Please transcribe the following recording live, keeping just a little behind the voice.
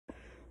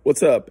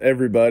What's up,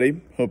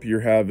 everybody? Hope you're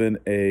having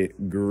a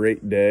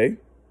great day.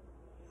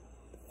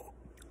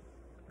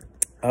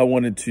 I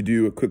wanted to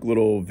do a quick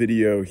little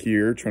video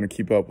here, trying to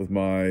keep up with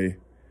my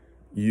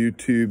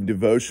YouTube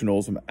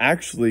devotionals. I'm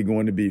actually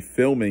going to be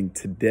filming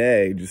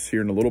today, just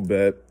here in a little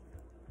bit,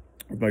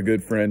 with my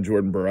good friend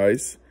Jordan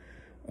Bryce.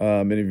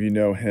 Many of you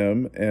know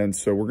him, and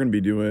so we're going to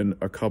be doing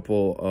a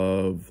couple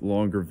of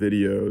longer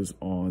videos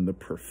on the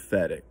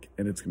prophetic,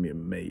 and it's going to be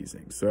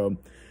amazing. So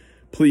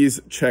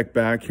please check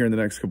back here in the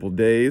next couple of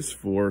days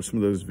for some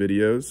of those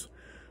videos.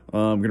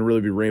 I'm going to really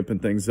be ramping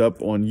things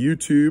up on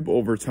YouTube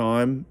over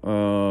time.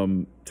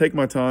 Take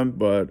my time,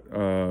 but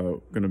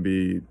going to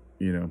be,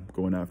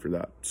 going after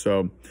that.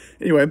 So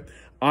anyway,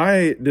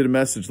 I did a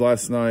message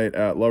last night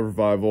at Love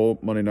Revival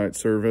Monday night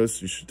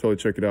service. You should totally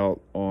check it out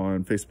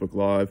on Facebook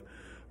Live.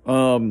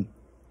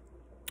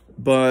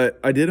 But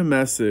I did a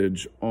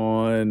message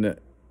on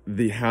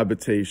the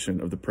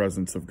habitation of the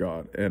presence of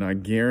God. And I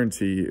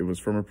guarantee it was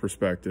from a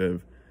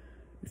perspective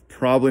you've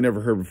probably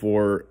never heard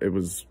before. It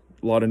was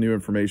a lot of new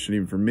information,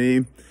 even for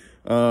me.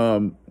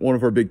 One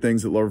of our big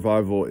things at Love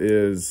Revival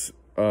is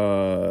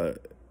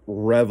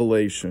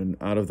revelation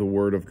out of the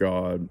Word of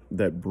God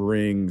that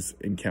brings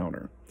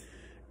encounter.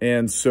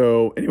 And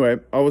so, anyway,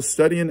 I was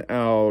studying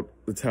out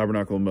the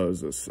Tabernacle of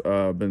Moses.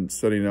 I've been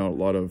studying out a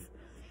lot of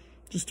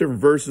just different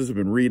verses. I've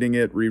been reading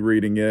it,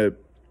 rereading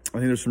it. I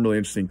think there's some really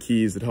interesting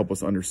keys that help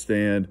us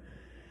understand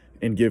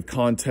and give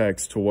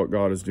context to what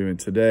God is doing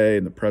today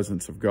in the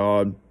presence of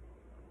God.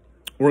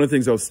 One of the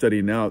things I was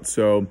studying out,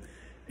 so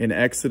in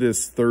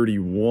Exodus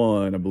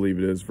 31, I believe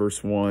it is,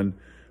 verse 1,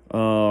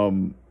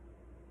 the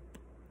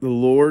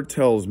Lord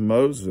tells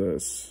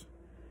Moses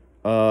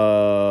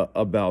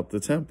about the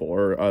temple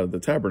or the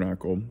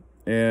tabernacle.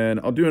 And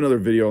I'll do another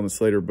video on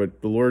this later,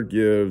 but the Lord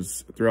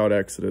gives, throughout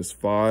Exodus,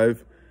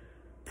 5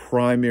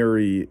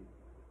 primary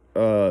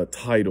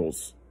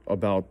titles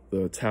about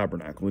the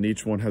tabernacle, and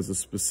each one has a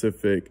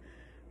specific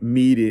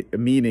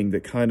meaning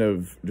that kind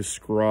of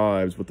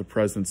describes what the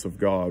presence of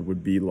God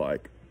would be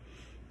like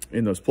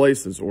in those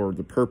places, or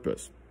the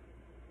purpose.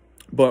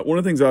 But one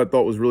of the things I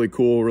thought was really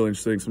cool, really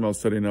interesting, something I was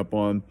studying up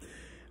on,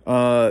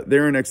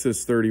 there in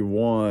Exodus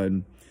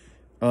 31,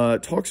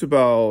 talks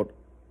about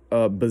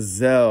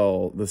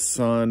Bezalel, the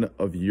son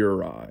of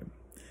Uri.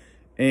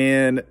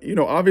 And,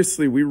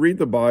 obviously we read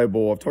the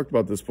Bible. I've talked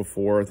about this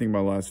before. I think in my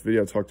last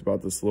video I talked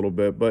about this a little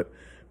bit, but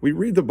we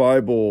read the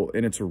Bible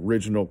in its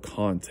original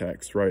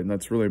context, right? And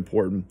that's really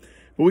important.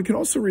 But we can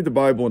also read the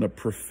Bible in a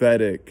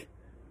prophetic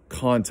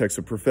context,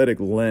 a prophetic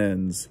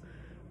lens.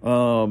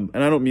 And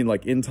I don't mean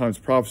like end times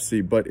prophecy,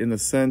 but in the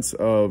sense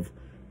of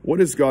what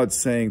is God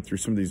saying through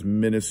some of these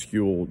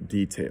minuscule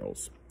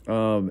details.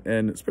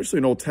 And especially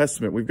in Old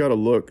Testament, we've got to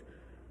look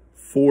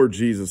for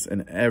Jesus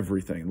in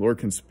everything. The Lord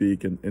can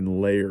speak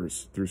in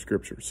layers through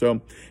Scripture.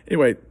 So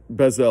anyway,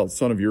 Bezalel,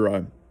 son of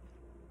Uri.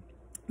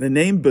 The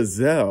name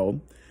Bezalel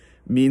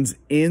means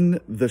in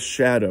the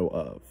shadow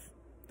of.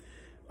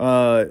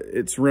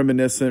 It's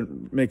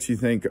reminiscent, makes you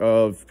think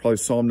of probably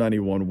Psalm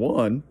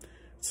 91:1. It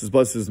says,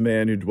 blessed is the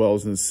man who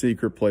dwells in the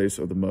secret place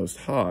of the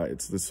Most High.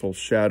 It's this whole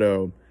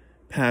shadow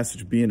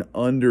passage, being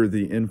under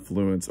the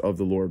influence of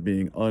the Lord,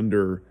 being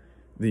under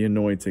the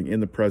anointing, in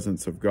the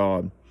presence of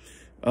God.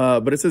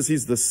 But it says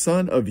he's the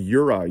son of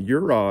Uri.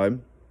 Uri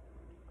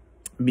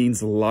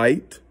means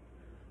light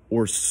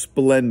or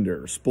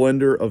splendor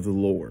of the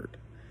Lord.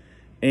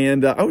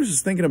 And I was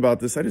just thinking about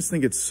this. I just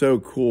think it's so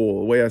cool.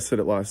 The way I said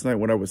it last night,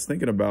 when I was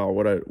thinking about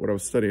what I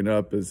was studying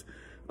up is,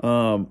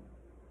 so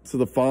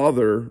the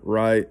father,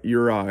 right,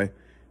 Uri,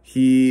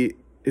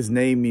 his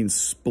name means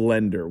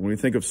splendor. When we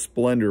think of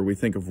splendor, we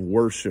think of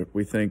worship.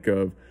 We think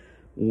of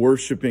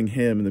worshiping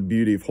him in the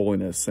beauty of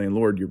holiness, saying,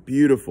 Lord, you're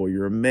beautiful,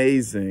 you're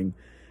amazing.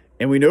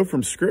 And we know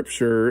from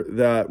Scripture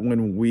that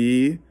when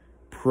we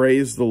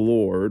praise the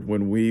Lord,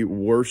 when we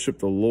worship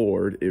the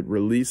Lord, it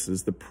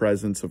releases the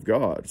presence of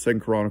God. 2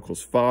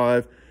 Chronicles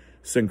 5,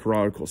 2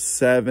 Chronicles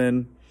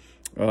 7,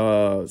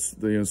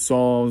 the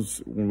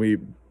Psalms, when we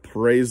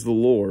praise the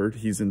Lord,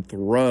 he's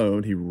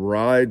enthroned, he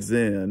rides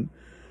in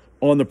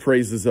on the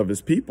praises of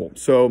his people.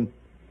 So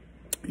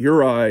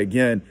Uri,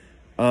 again,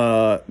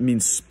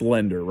 means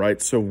splendor, right?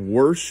 So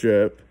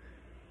worship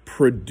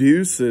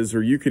produces,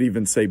 or you could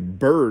even say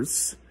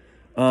births,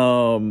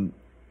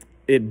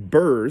 it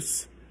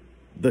births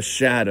the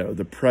shadow,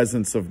 the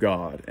presence of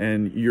God.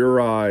 And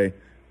Uri,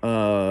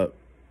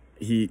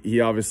 he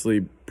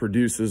obviously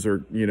produces,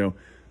 or,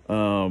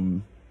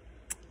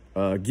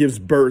 gives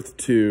birth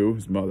to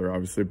his mother,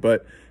 obviously,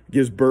 but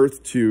gives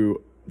birth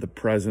to the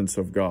presence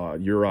of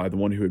God. Uri, the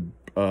one who would,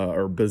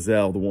 or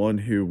Bezalel, the one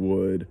who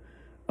would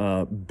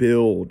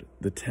build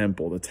the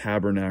temple, the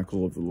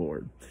tabernacle of the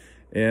Lord.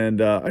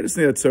 And I just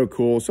think that's so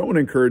cool. So I want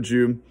to encourage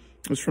you,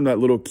 just from that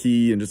little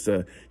key and just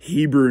a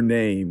Hebrew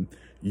name,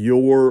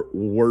 your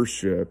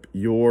worship,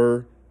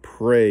 your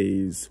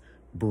praise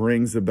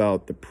brings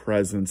about the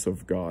presence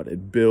of God.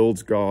 It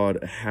builds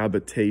God a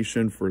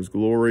habitation for his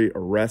glory, a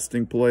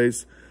resting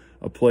place,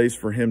 a place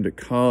for him to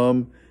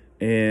come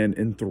and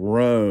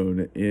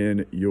enthrone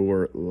in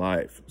your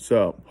life.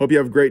 So hope you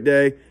have a great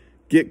day.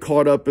 get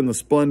caught up in the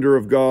splendor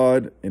of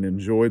God, and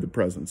enjoy the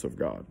presence of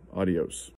God. Adios.